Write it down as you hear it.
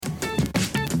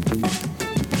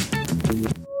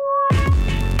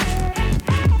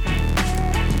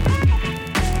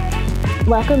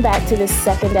Welcome back to the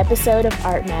second episode of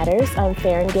Art Matters. I'm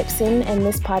Farron Gibson, and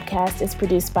this podcast is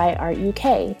produced by Art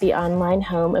UK, the online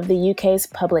home of the UK's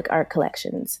public art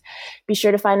collections. Be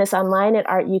sure to find us online at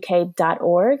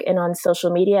artuk.org and on social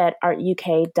media at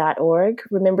artuk.org.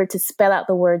 Remember to spell out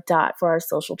the word dot for our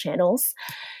social channels.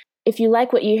 If you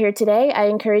like what you hear today, I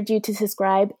encourage you to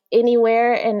subscribe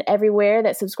anywhere and everywhere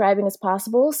that subscribing is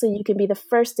possible so you can be the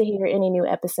first to hear any new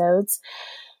episodes.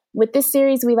 With this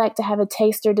series, we like to have a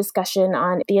taster discussion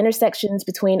on the intersections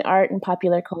between art and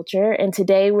popular culture, and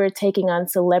today we're taking on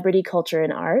celebrity culture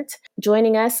and art.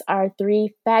 Joining us are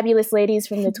three fabulous ladies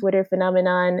from the Twitter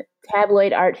phenomenon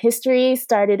Tabloid Art History,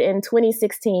 started in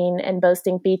 2016 and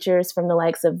boasting features from the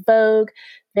likes of Vogue,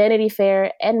 Vanity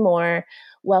Fair, and more.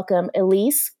 Welcome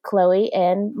Elise, Chloe,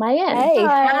 and Mayen. Hey.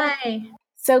 Hi.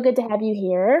 So good to have you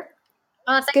here.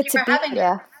 Oh, thank you for having me.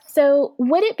 So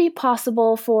would it be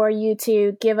possible for you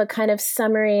to give a kind of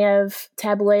summary of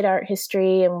tabloid art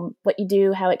history and what you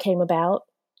do, how it came about?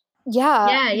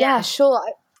 Yeah, sure.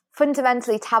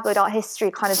 Fundamentally, tabloid art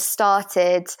history kind of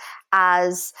started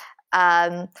as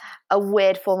a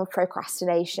weird form of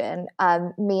procrastination.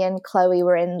 Me and Chloe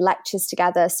were in lectures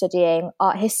together studying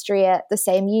art history at the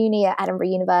same uni at Edinburgh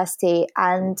University,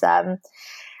 and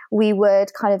we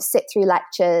would kind of sit through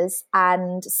lectures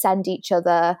and send each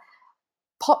other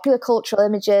popular cultural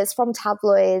images from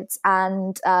tabloids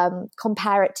and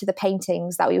compare it to the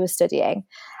paintings that we were studying.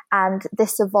 And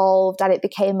this evolved and it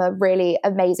became a really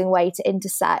amazing way to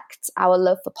intersect our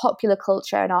love for popular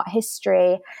culture and art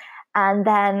history. And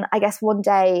then I guess one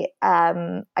day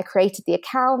I created the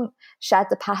account, shared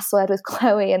the password with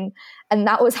Chloe, and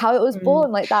that was how it was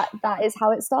born. Like that is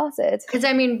how it started. Because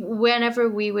I mean, whenever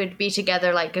we would be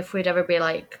together, like if we'd ever be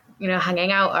like, you know,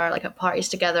 hanging out or like at parties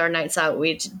together or nights out,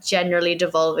 we'd generally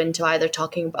devolve into either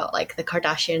talking about like the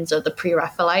Kardashians or the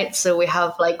pre-Raphaelites. So we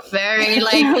have like very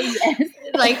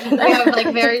like we have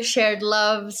like very shared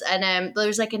loves. And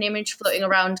there's like an image floating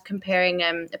around comparing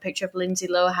a picture of Lindsay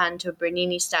Lohan to a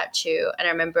Bernini statue. And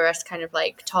I remember us kind of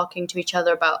like talking to each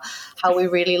other about how we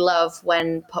really love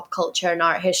when pop culture and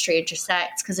art history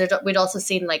intersects. Because we'd also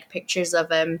seen like pictures of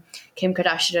Kim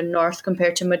Kardashian and North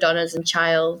compared to Madonna's and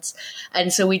Child's.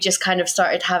 And so we just kind of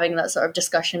started having that sort of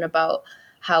discussion about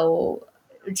how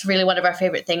it's really one of our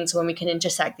favorite things when we can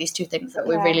intersect these two things that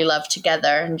we really love together,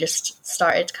 and just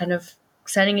started kind of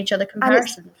sending each other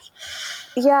comparisons.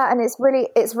 And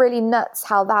it's really nuts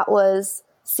how that was,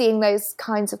 seeing those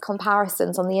kinds of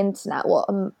comparisons on the internet,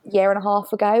 a year and a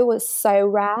half ago, was so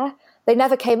rare. They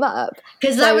never came up.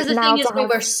 Because that was the thing, is we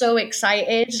were so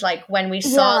excited, like when we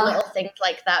saw little things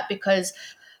like that, because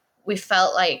we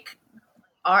felt like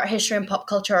art history and pop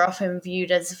culture are often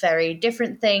viewed as very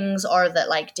different things, or that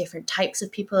like different types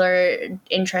of people are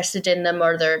interested in them,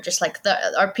 or they're just like,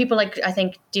 or people like, I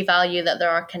think, devalue that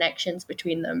there are connections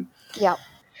between them. Yeah.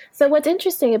 So what's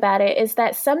interesting about it is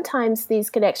that sometimes these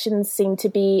connections seem to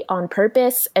be on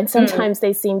purpose and sometimes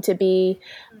they seem to be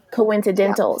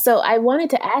coincidental. So I wanted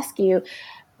to ask you,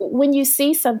 when you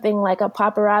see something like a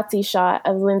paparazzi shot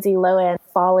of Lindsay Lohan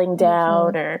falling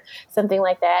down or something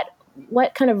like that,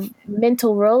 what kind of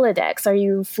mental Rolodex are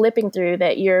you flipping through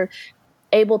that you're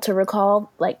able to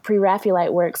recall like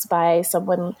pre-Raphaelite works by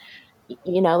someone,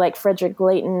 you know, like Frederick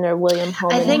Glayton or William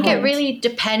Holman I think Hunt? it really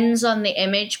depends on the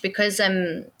image, because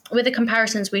with the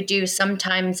comparisons we do,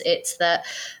 sometimes it's that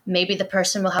maybe the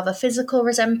person will have a physical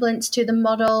resemblance to the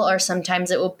model, or sometimes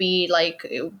it will be like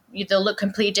they'll look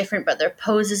completely different but their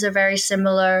poses are very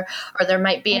similar, or there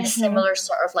might be a similar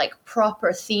sort of like prop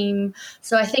or theme.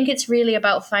 So I think it's really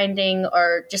about finding,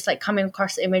 or just like coming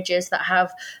across images that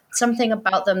have something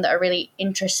about them that are really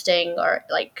interesting or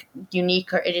like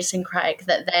unique or idiosyncratic,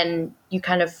 that then you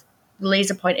kind of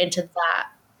laser point into that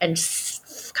and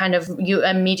kind of you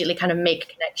immediately kind of make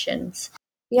connections.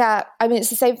 Yeah, I mean, it's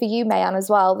the same for you, Mayan, as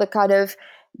well. The kind of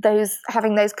those,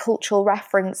 having those cultural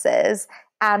references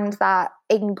and that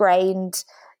ingrained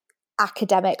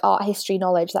academic art history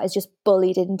knowledge that is just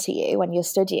bullied into you when you're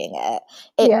studying it.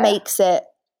 It makes it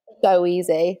so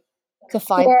easy to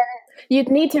find. Yeah. You'd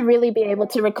need to really be able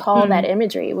to recall that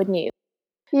imagery, wouldn't you?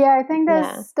 Yeah, I think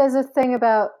there's a thing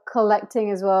about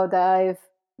collecting as well that I've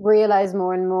realized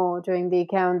more and more during the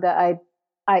account, that I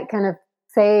kind of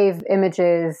save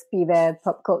images, be they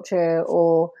pop culture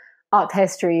or art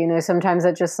history. You know, sometimes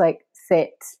I just like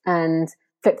sit and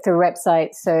flip through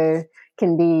websites. So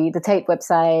can be the Tate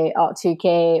website,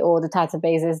 Art2K, or the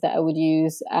databases that I would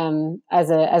use as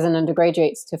an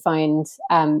undergraduate to find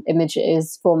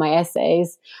images for my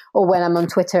essays, or when I'm on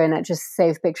Twitter and I just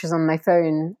save pictures on my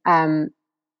phone. And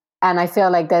I feel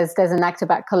like there's an act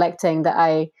about collecting that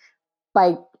I,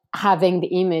 by having the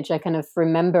image, I kind of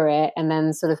remember it and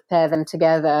then sort of pair them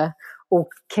together, or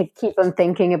keep on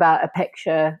thinking about a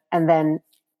picture and then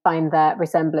find that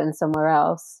resemblance somewhere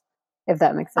else, if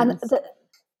that makes sense.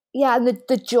 And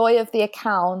the joy of the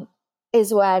account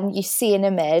is when you see an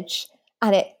image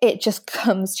and it just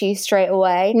comes to you straight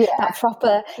away. Yeah.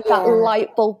 That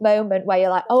light bulb moment where you're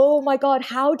like, oh my God,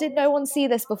 how did no one see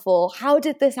this before? How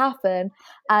did this happen?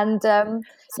 And so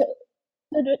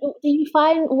do you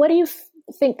find, what do you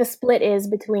think the split is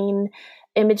between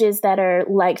images that are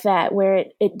like that, where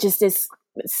it just is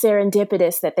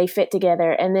serendipitous that they fit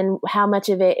together, and then how much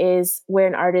of it is where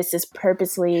an artist is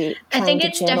purposely trying I think to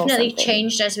it's channel definitely something?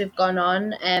 changed as we've gone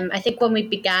on. I think when we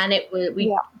began it,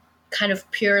 we kind of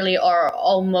purely or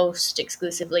almost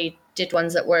exclusively did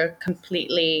ones that were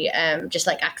completely just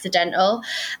like accidental.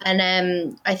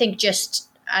 And I think just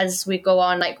as we go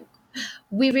on, like,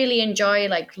 we really enjoy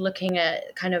like looking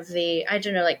at kind of the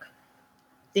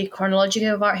chronology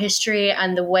of art history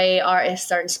and the way artists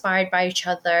are inspired by each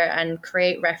other and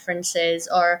create references.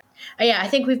 Or I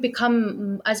think we've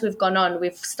become, as we've gone on,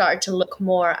 we've started to look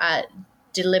more at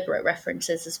deliberate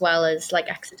references as well as like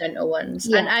accidental ones.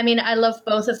 And I mean, I love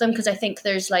both of them because I think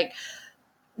there's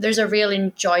a real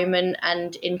enjoyment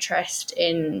and interest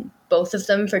in both of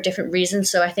them for different reasons.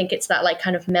 So I think it's that like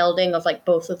kind of melding of like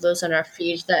both of those on our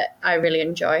feed that I really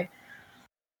enjoy.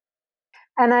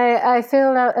 And I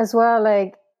feel that as well,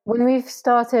 like when we've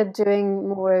started doing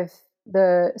more of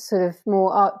the sort of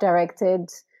more art directed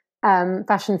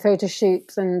fashion photo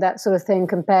shoots and that sort of thing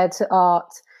compared to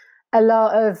art, a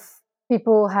lot of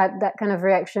people had that kind of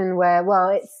reaction where,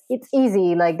 well, it's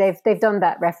easy, like they've done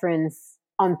that reference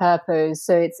on purpose,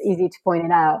 so it's easy to point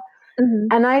it out. Mm-hmm.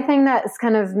 And I think that's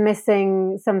kind of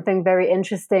missing something very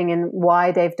interesting in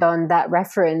why they've done that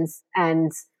reference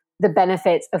and the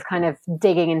benefits of kind of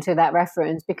digging into that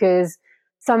reference, because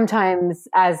sometimes,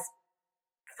 as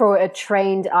for a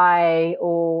trained eye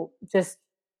or just,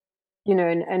 you know,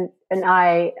 an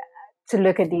eye to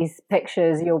look at these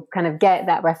pictures, you'll kind of get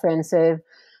that reference of,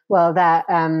 well, that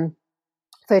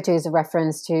photo is a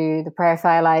reference to the Prayer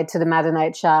Firelight, to the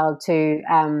Madonite Child, to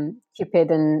Cupid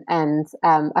and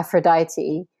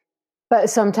Aphrodite. But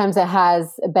sometimes it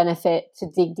has a benefit to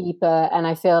dig deeper. And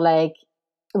I feel like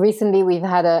recently we've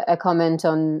had a comment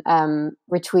on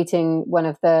retweeting one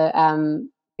of the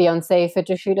Beyonce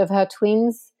photo shoot of her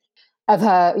twins, of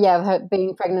her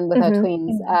being pregnant with her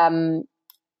twins,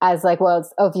 as like, well,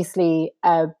 it's obviously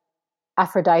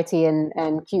Aphrodite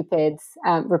and Cupid's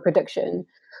reproduction,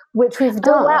 which we've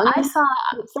done. Oh, wow. That's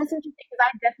interesting because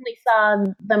I definitely saw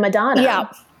the Madonna.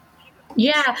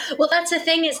 Yeah. Well, that's the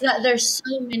thing, is that there's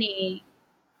so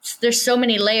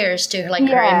many layers to like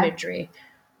her imagery.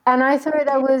 And I thought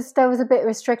that was a bit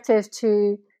restrictive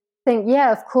to think,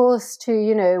 of course, to,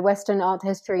 you know, Western art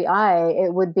history eye,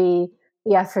 it would be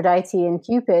the Aphrodite and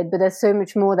Cupid, but there's so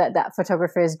much more that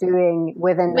photographer is doing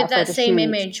with that same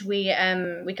image. We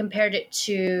compared it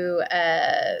to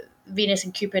Venus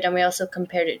and Cupid, and we also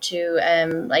compared it to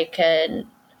like a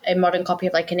modern copy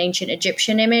of like an ancient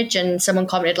Egyptian image, and someone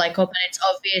commented like, oh, but it's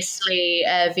obviously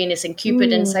Venus and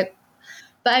Cupid. And it's like,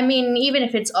 but I mean, even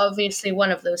if it's obviously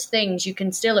one of those things, you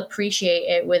can still appreciate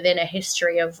it within a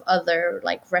history of other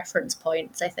like reference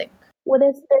points, I think. Well,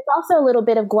 there's also a little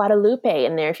bit of Guadalupe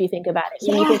in there if you think about it.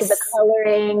 When you think of the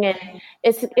coloring, and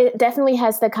it definitely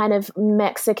has the kind of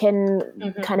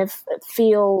Mexican kind of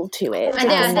feel to it.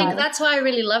 And I think that's what I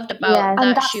really loved about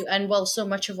that shoot. And well, so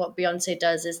much of what Beyonce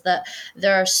does is that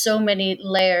there are so many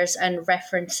layers and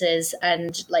references,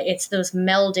 and like it's those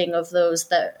melding of those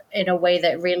that in a way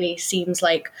that really seems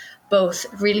like both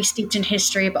really steeped in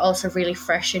history, but also really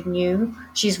fresh and new.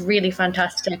 She's really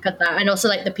fantastic at that. And also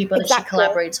like the people that she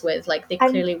collaborates with, like they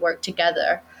clearly work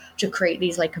together to create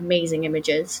these like amazing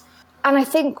images. And I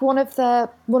think one of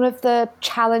the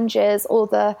challenges,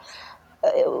 or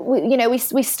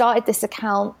we started this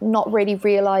account not really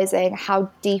realizing how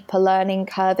deep a learning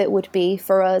curve it would be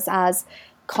for us as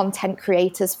content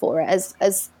creators for it,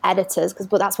 as editors, because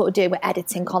that's what we're doing. We're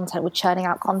editing content, we're churning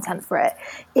out content for it,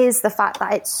 is the fact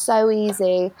that it's so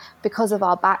easy because of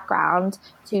our background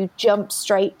to jump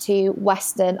straight to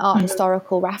Western art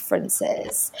historical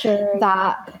references. Sure.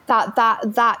 That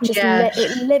just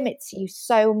it limits you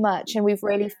so much, and we've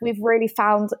really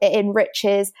found it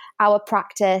enriches our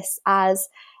practice as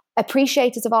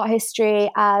appreciators of art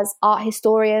history, as art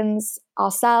historians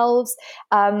ourselves,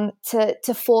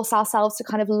 to force ourselves to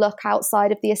kind of look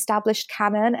outside of the established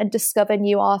canon and discover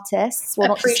new artists. Well,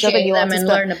 not discover new artists, and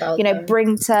learn about them.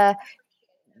 Bring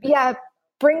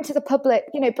to the public,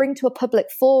 bring to a public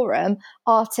forum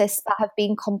artists that have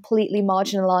been completely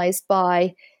marginalized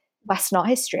by Western art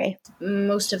history.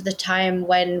 Most of the time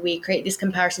when we create these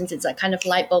comparisons, it's that kind of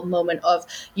light bulb moment of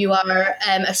you are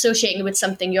associating with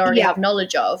something you already have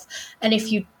knowledge of. And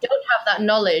if you don't have that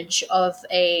knowledge of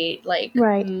a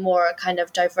more kind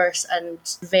of diverse and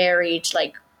varied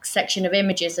section of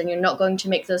images, then you're not going to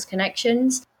make those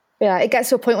connections. Yeah, it gets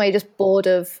to a point where you're just bored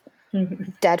of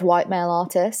dead white male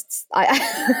artists.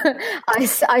 I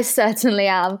certainly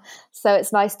am. So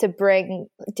it's nice to bring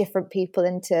different people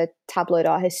into tabloid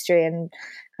art history and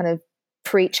kind of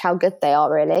preach how good they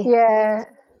are, really. Yeah.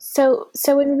 So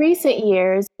in recent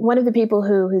years, one of the people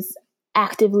who's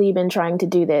actively been trying to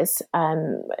do this,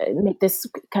 make this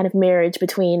kind of marriage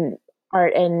between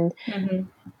art and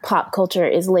pop culture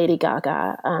is Lady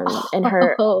Gaga. And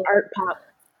her art pop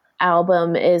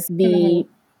album is the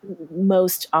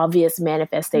most obvious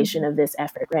manifestation of this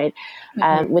effort, right?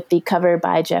 With the cover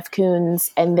by Jeff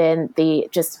Koons, and then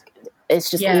it's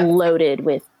just loaded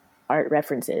with art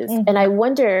references. And I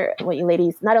wonder what you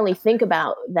ladies not only think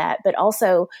about that, but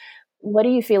also what do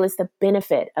you feel is the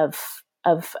benefit of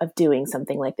doing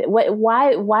something like that?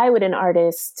 Why would an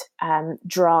artist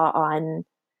draw on,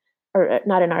 or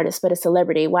not an artist, but a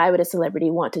celebrity? Why would a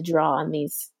celebrity want to draw on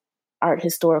these art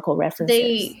historical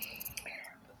references?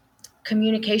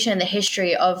 Communication, the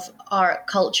history of art,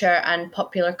 culture, and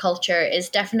popular culture is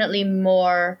definitely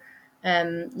more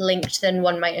linked than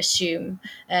one might assume.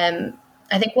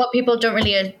 I think what people don't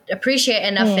really appreciate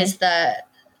enough is that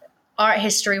art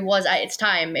history was, at its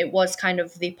time, it was kind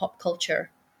of the pop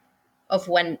culture of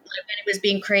when it was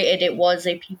being created. It was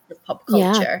a piece of pop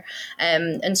culture.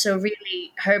 And so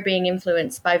really her being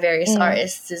influenced by various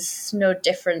artists is no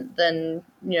different than,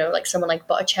 someone like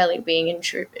Botticelli being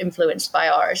influenced by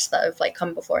artists that have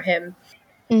come before him.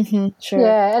 Sure.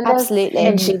 Yeah, and absolutely.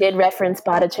 And she did reference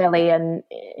Botticelli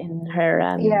in her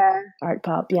art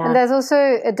pop. Yeah. And there's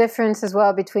also a difference as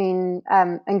well between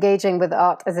engaging with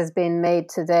art as it's been made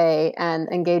today and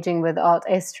engaging with art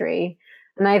history.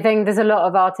 And I think there's a lot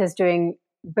of artists doing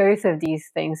both of these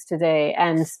things today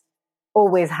and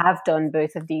always have done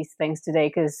both of these things today,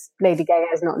 because Lady Gaga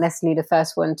is not necessarily the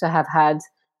first one to have had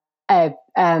a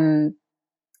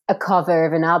cover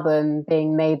of an album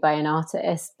being made by an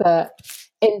artist. But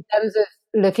in terms of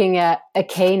looking at a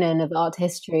canon of art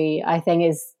history, I think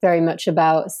is very much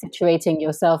about situating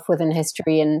yourself within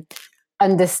history and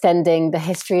understanding the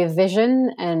history of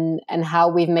vision and how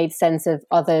we've made sense of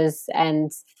others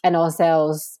and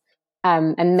ourselves,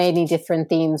 and many different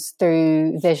themes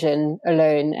through vision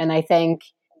alone. And I think,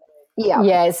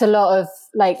 it's a lot of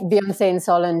Beyonce and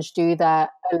Solange do that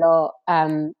a lot.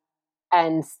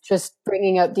 And just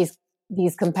bringing up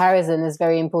these comparisons is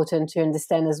very important to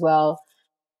understand as well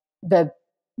the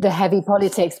heavy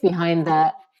politics behind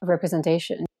that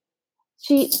representation.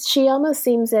 She almost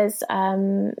seems as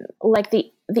like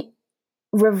the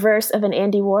reverse of an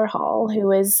Andy Warhol,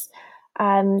 who is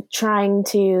trying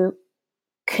to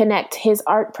connect his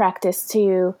art practice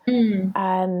to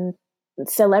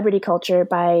celebrity culture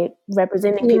by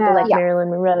representing people like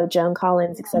Marilyn Monroe, Joan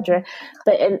Collins, etc.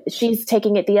 But she's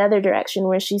taking it the other direction,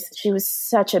 where she was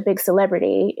such a big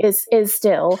celebrity, is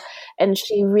still, and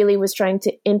she really was trying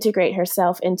to integrate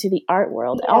herself into the art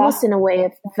world, almost in a way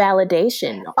of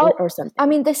validation or something. I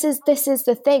mean, this is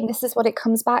the thing. This is what it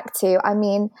comes back to. I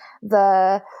mean,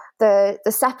 the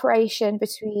separation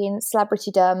between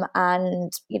celebritydom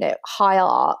and high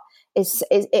art is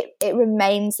it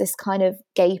remains this kind of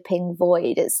gaping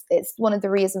void. It's one of the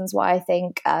reasons why I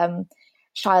think Shia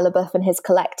LaBeouf and his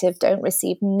collective don't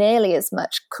receive nearly as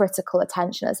much critical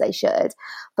attention as they should.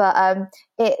 But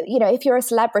if you're a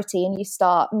celebrity and you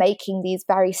start making these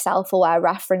very self-aware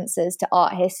references to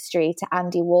art history, to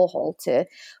Andy Warhol, to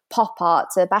pop art,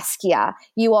 to Basquiat,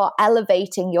 you are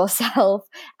elevating yourself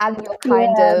and your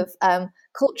kind of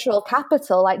cultural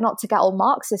capital. Not to get all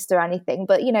Marxist or anything,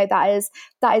 but that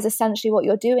is essentially what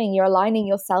you're doing. You're aligning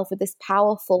yourself with this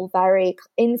powerful, very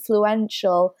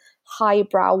influential,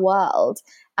 highbrow world,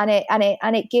 and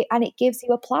it gives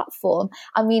you a platform.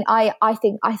 I mean, I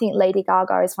think Lady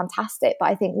Gaga is fantastic, but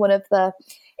I think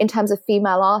in terms of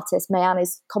female artists, Mayanne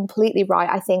is completely right.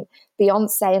 I think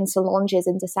Beyonce and Solange's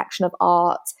intersection of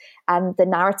art and the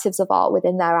narratives of art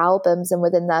within their albums and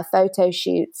within their photo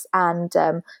shoots and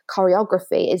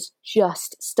choreography is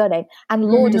just stunning. And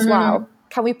Lorde as well.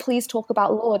 Can we please talk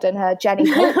about Lorde and her Jenny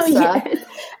Pulitzer? Yes,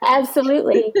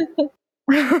 absolutely.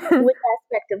 Which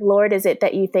aspect of Lorde is it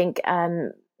that you think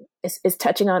is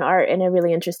touching on art in a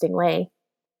really interesting way?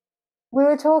 We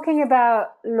were talking about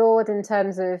Lorde in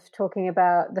terms of talking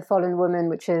about The Fallen Woman,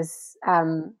 which is,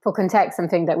 for context,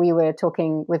 something that we were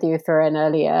talking with you, Thurin,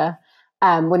 earlier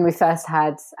when we first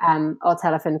had our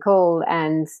telephone call.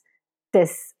 And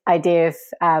this idea of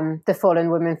the fallen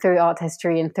woman through art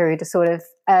history and through the sort of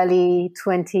early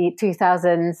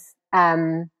 2000s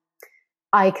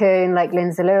icon like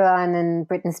Lindsay Lohan and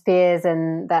Britney Spears,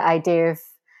 and that idea of,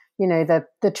 you know,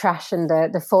 the trash and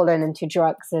the fallen into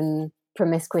drugs and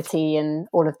promiscuity and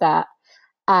all of that.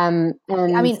 And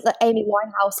I mean, Amy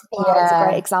Winehouse is a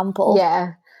great example.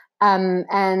 Yeah.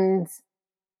 And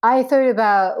I thought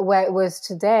about where it was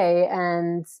today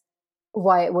and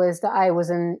why it was that I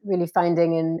wasn't really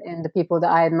finding in the people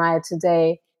that I admire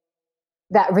today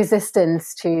that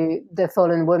resistance to the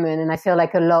fallen woman. And I feel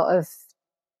like a lot of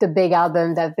the big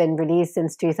albums that have been released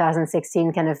since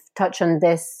 2016 kind of touch on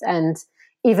this, and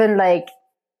even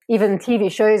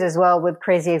TV shows as well, with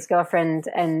Crazy Ex-Girlfriend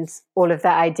and all of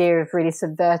that idea of really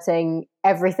subverting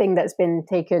everything that's been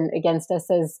taken against us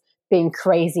as being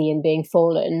crazy and being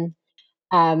fallen.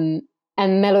 And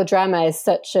Melodrama is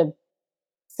such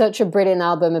a brilliant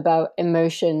album about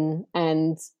emotion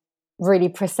and really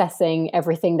processing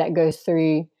everything that goes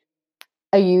through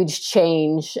a huge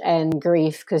change and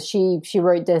grief, because she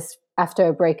wrote this after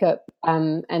a breakup,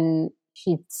 and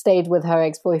she stayed with her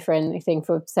ex-boyfriend, I think,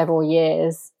 for several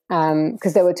years,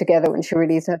 because they were together when she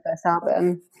released her first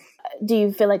album. Do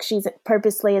you feel like she's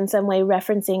purposely in some way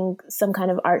referencing some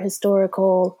kind of art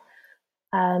historical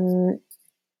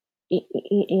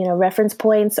reference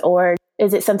points, or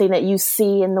is it something that you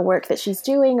see in the work that she's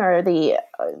doing, or the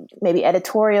maybe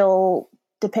editorial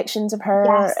depictions of her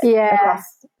across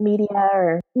media?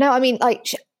 Or no, I mean, like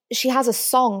she has a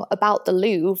song about the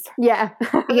Louvre. Yeah.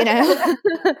 About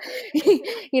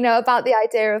the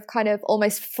idea of kind of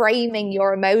almost framing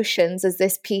your emotions as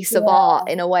this piece of art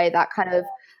in a way that kind of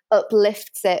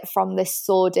uplifts it from this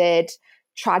sordid,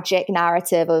 tragic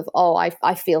narrative of, oh,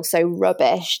 I feel so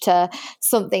rubbish, to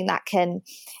something that can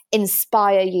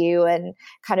inspire you and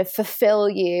kind of fulfill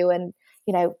you, and,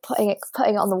 you know, putting it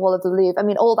on the wall of the Louvre. I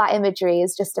mean, all that imagery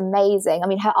is just amazing. I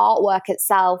mean, her artwork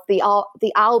itself, the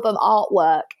album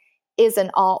artwork is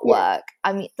an artwork. Yeah.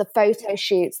 I mean, the photo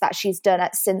shoots that she's done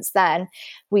since then,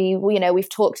 we've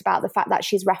talked about the fact that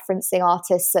she's referencing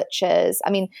artists such as, I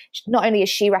mean, not only is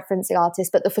she referencing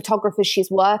artists, but the photographers she's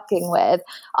working with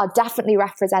are definitely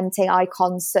representing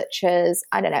icons such as,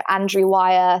 I don't know, Andrew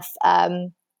Wyeth,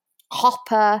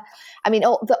 Hopper. I mean,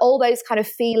 all those kind of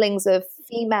feelings of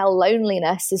female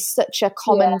loneliness is such a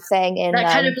common thing in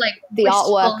that kind of like the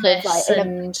artwork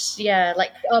of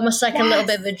like almost like a little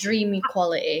bit of a dreamy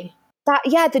quality.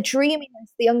 The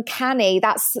dreaminess, the uncanny,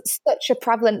 that's such a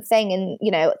prevalent thing in,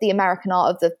 you know, the American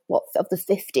art of the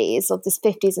 50s, of the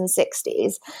 50s and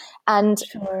 60s. And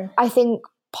I think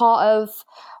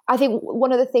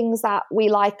one of the things that we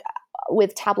like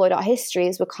with tabloid art history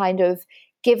is we're kind of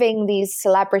giving these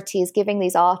celebrities, giving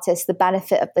these artists the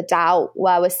benefit of the doubt,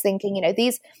 where we're thinking, you know,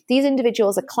 these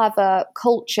individuals are clever,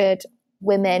 cultured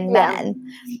women, men.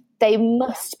 They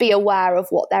must be aware of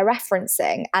what they're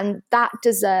referencing, and that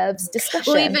deserves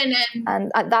discussion. Well, even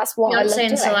and that's what I love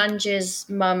doing. Solange's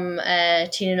mum,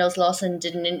 Tina Knowles Lawson,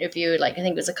 did an interview, like I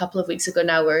think it was a couple of weeks ago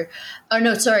now, I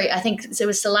think it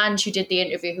was Solange who did the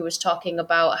interview, who was talking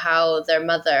about how their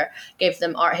mother gave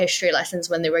them art history lessons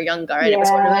when they were younger, and it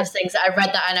was one of those things that I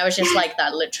read that and I was just like,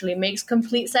 that literally makes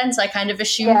complete sense. I kind of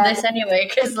assumed this anyway,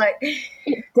 because like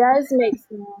it does make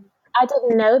sense. I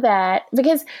didn't know that,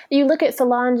 because you look at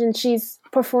Solange and she's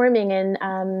performing in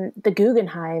the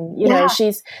Guggenheim. You know,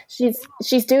 she's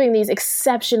doing these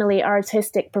exceptionally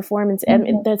artistic performances. I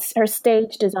mean, that's her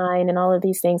stage design and all of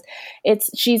these things.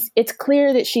 It's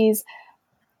clear that she's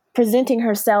presenting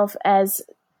herself as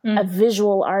a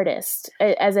visual artist,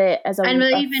 as a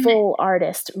full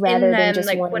artist, rather than just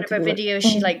like one of her videos.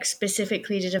 She like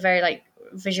specifically did a very like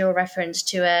visual reference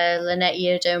to Lynette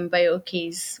Yiadom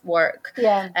Bayoki's work.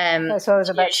 That's what I was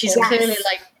about. She's clearly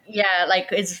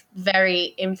is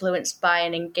very influenced by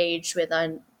and engaged with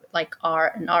like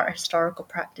art and art historical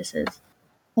practices.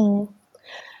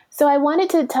 So I wanted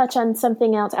to touch on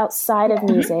something else outside of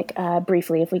music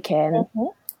briefly, if we can,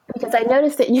 because I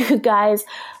noticed that you guys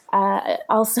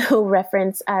also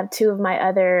reference two of my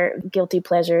other guilty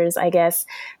pleasures, I guess,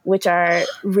 which are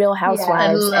Real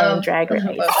Housewives and Drag Race.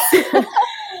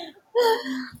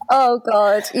 Oh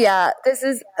God, yeah. This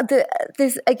is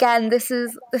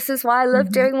why I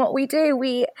love doing what we do.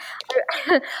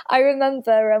 I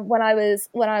remember when I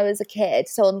was a kid,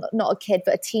 so not a kid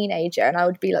but a teenager, and I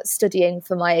would be like studying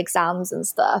for my exams and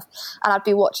stuff, and I'd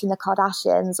be watching the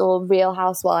Kardashians or Real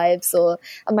Housewives, and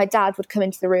my dad would come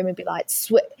into the room and be like,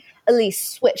 Elise,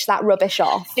 switch that rubbish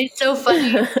off. It's so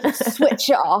funny. Switch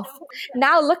it off.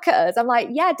 Now look at us. I'm like,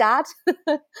 yeah, Dad,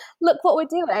 look what we're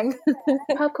doing.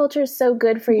 Pop culture is so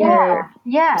good for your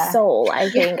soul, I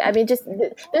think. I mean, just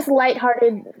these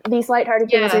lighthearted things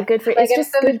are good for, it's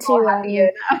just good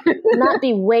to not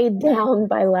be weighed down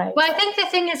by life. Well, I think the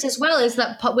thing is as well is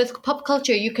that with pop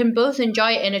culture, you can both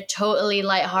enjoy it in a totally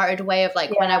lighthearted way of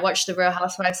like, when I watch The Real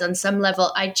Housewives, on some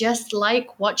level, I just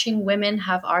like watching women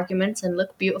have arguments and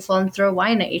look beautiful and throw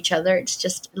wine at each other. It's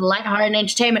just lighthearted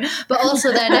entertainment. But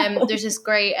also then there's this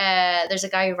great, there's a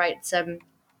guy who writes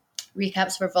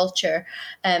recaps for Vulture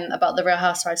about The Real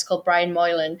Housewives called Brian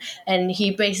Moylan, and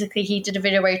he did a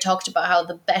video where he talked about how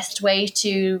the best way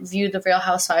to view The Real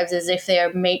Housewives is if they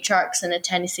are matriarchs in a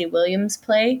Tennessee Williams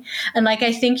play. And like,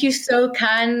 I think you still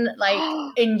can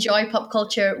like enjoy pop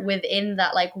culture within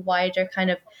that like wider kind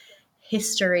of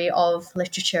history of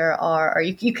literature, or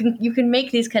you can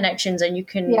make these connections, and you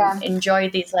can enjoy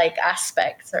these like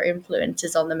aspects or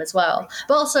influences on them as well.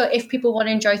 But also, if people want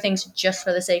to enjoy things just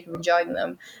for the sake of enjoying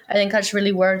them, I think that's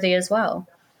really worthy as well.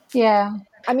 Yeah.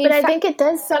 I mean, but I think it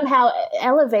does somehow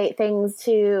elevate things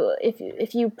to,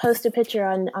 if you post a picture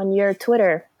on your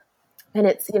Twitter and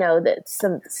it's, that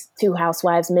some two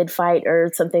housewives mid-fight or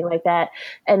something like that,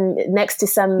 and next to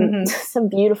some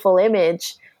beautiful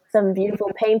image, some beautiful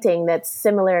painting that's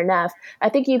similar enough. I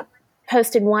think you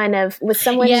posted one with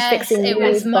someone fixing it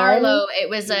was Marlo. bun. It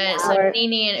was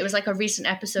Nene, and it was like a recent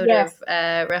episode of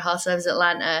Real Housewives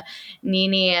Atlanta.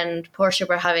 Nene and Portia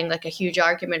were having like a huge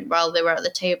argument while they were at the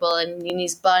table, and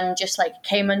Nene's bun just like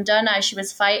came undone as she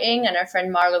was fighting, and her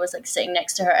friend Marlo was like sitting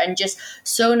next to her, and just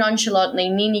so nonchalantly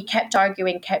Nene kept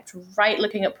arguing, kept right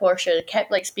looking at Portia,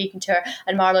 kept like speaking to her,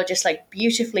 and Marlo just like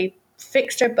beautifully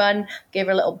fixed her bun, gave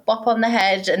her a little bop on the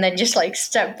head, and then just like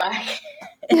stepped back.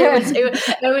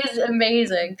 It was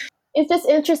amazing. It's just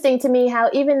interesting to me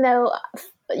how, even though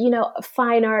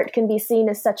fine art can be seen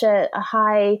as such a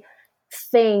high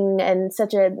thing and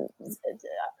such a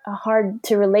hard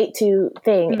to relate to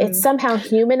thing, it somehow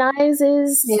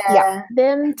humanizes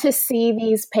them to see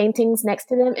these paintings next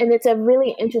to them, and it's a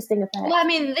really interesting effect. Well, I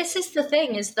mean, this is the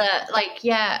thing, is that like,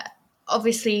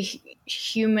 obviously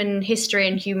human history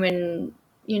and human,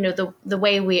 the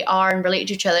way we are and relate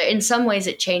to each other, in some ways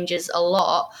it changes a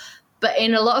lot, but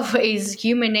in a lot of ways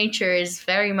human nature is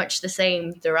very much the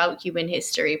same throughout human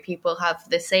history. People have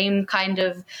the same kind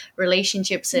of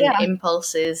relationships and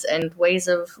impulses and ways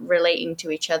of relating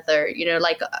to each other.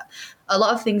 Like a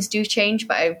lot of things do change,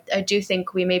 but I do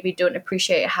think we maybe don't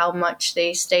appreciate how much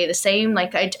they stay the same.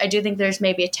 Like I do think there's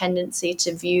maybe a tendency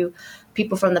to view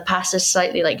people from the past as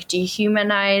slightly like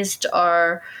dehumanized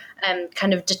or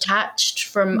kind of detached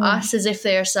from us, as if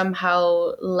they are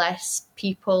somehow less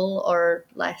people or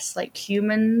less like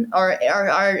human, or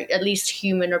are at least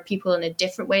human or people in a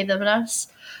different way than us.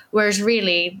 Whereas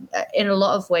really, in a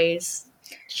lot of ways,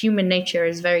 human nature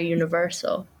is very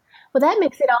universal. Well, that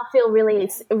makes it all feel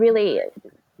really, really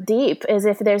deep, as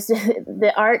if there's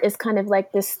the art is kind of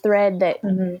like this thread that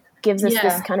gives us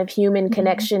this kind of human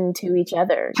connection to each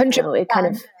other. 100%. It kind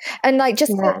of, and like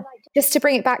just to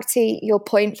bring it back to your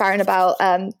point, Farron, about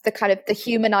the kind of the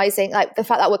humanizing, like the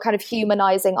fact that we're kind of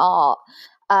humanizing art.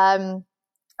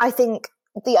 I think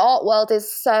the art world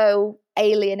is so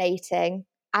alienating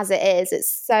as it is.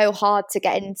 It's so hard to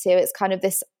get into. It's kind of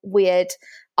this weird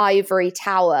ivory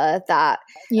tower that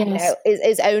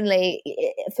is only,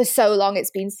 for so long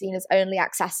it's been seen as only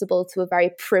accessible to a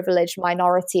very privileged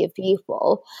minority of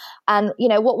people. And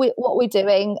what we're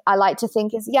doing, I like to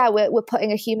think, is we're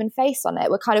putting a human face on it.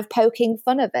 We're kind of poking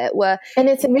fun of it. And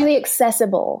it's really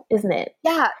accessible, isn't it?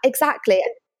 Yeah, exactly.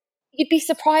 And you'd be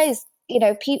surprised.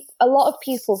 A lot of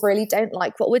people really don't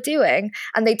like what we're doing,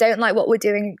 and they don't like what we're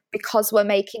doing because we're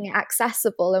making it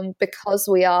accessible and because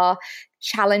we are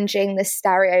challenging the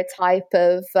stereotype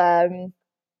of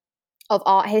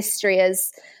art history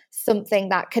as something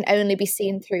that can only be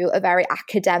seen through a very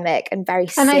academic and very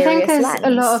serious lens. And I think as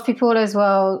a lot of people as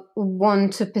well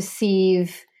want to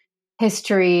perceive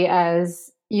history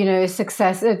as,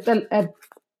 success, an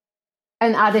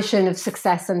addition of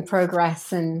success and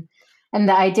progress, and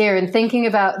the idea, and thinking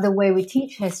about the way we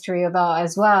teach history of art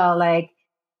as well, like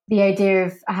the idea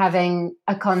of having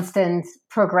a constant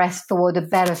progress toward a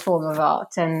better form of art,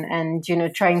 and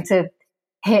trying to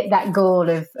hit that goal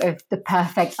of the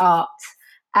perfect art.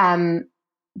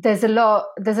 There's a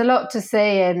lot to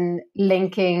say in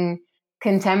linking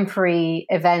contemporary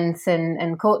events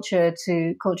and culture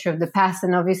to culture of the past,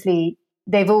 and obviously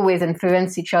they've always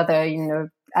influenced each other,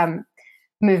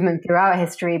 movement throughout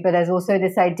history. But there's also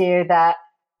this idea that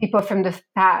people from the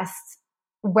past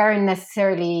weren't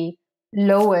necessarily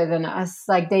lower than us.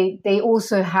 Like they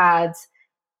also had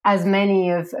as many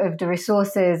of the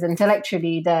resources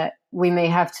intellectually that we may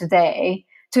have today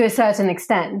to a certain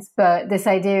extent. But this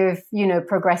idea of,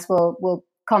 progress will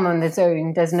come on its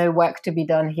own. There's no work to be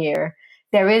done here.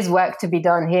 There is work to be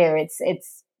done here. It's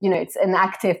an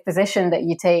active position that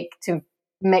you take to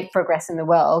make progress in the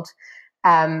world.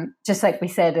 Just like we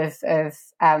said of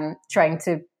trying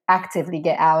to actively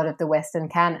get out of the Western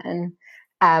canon.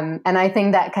 And I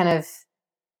think that kind of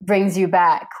brings you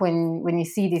back when you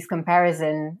see these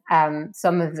comparison,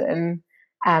 some of them,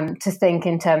 to think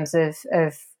in terms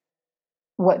of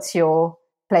what's your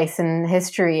place in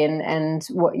history and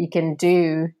what you can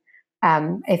do,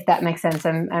 if that makes sense.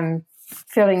 I'm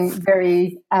feeling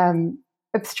very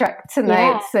abstract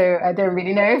tonight, so I don't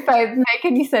really know if I make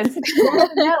any sense.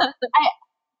 No,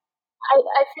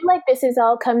 I feel like this has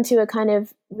all come to a kind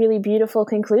of really beautiful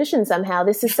conclusion somehow.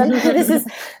 This is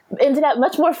ended up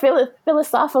much more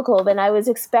philosophical than I was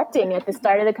expecting at the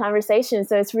start of the conversation.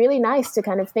 So it's really nice to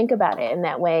kind of think about it in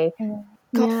that way.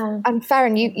 God, yeah. And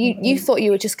Farron, you thought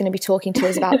you were just going to be talking to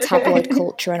us about tabloid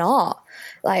culture and art,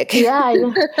 like yeah, I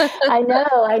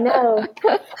know.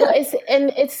 Well,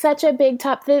 it's such a big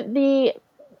top. The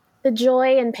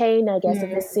joy and pain, I guess,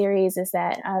 of this series is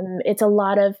that it's a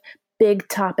lot of big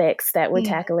topics that we're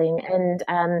tackling, and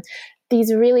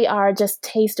these really are just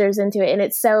tasters into it. And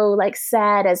it's so like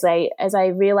sad as I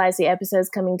realize the episode's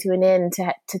coming to an end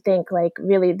to think like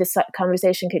really this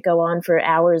conversation could go on for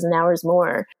hours and hours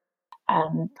more.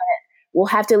 But we'll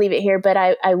have to leave it here. But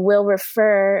I will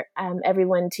refer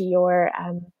everyone to your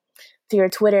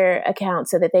Twitter account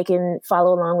so that they can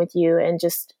follow along with you and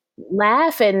just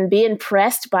laugh and be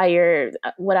impressed by your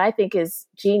what I think is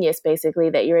genius, basically,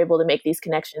 that you're able to make these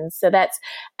connections. So that's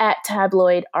at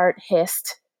Tabloid Art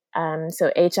Hist.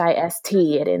 So HIST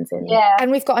it ends in. Yeah,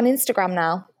 and we've got an Instagram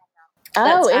now.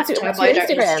 Oh, Instagram.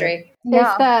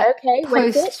 Yeah. Okay. What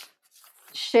is it?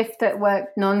 Shift at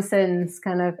work nonsense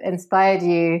kind of inspired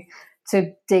you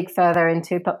to dig further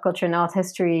into pop culture and art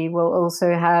history. We'll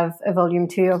also have a volume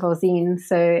 2 of our zine.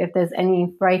 So if there's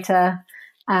any writer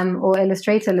or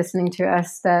illustrator listening to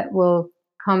us, that will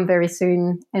come very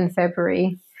soon in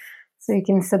February. So you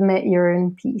can submit your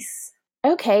own piece.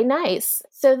 Okay, nice.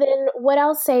 So then what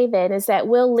I'll say then is that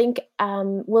we'll link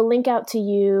out to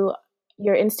you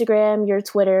your Instagram, your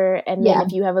Twitter, and then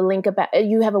if you have a link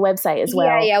you have a website as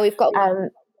well. Yeah, we've got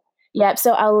one.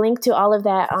 So I'll link to all of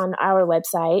that on our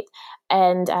website,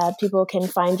 and people can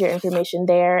find your information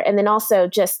there. And then also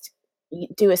just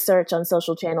do a search on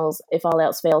social channels if all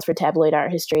else fails for Tabloid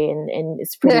Art History, and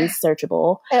it's pretty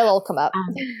searchable. It'll all come up.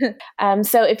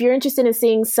 So if you're interested in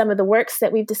seeing some of the works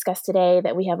that we've discussed today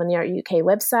that we have on the Art UK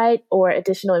website, or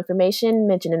additional information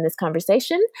mentioned in this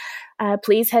conversation,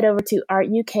 please head over to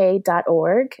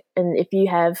artuk.org. And if you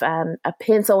have a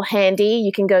pencil handy,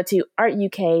 you can go to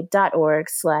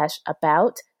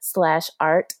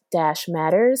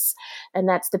artuk.org/about/art-matters. And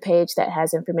that's the page that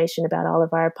has information about all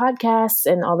of our podcasts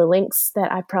and all the links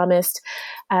that I promised.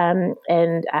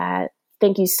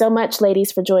 Thank you so much,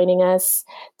 ladies, for joining us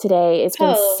today. It's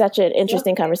been such an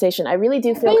interesting conversation. I really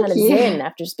do feel kind of zen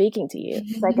after speaking to you.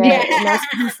 It's like a nice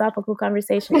philosophical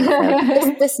conversation.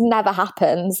 So. This never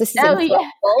happens. This is incredible.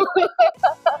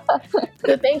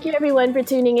 So thank you, everyone, for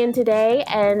tuning in today,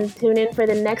 and tune in for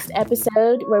the next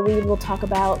episode where we will talk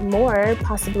about more.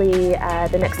 Possibly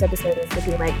the next episode is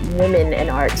looking like women in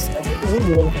art. So we'll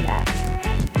be in for that.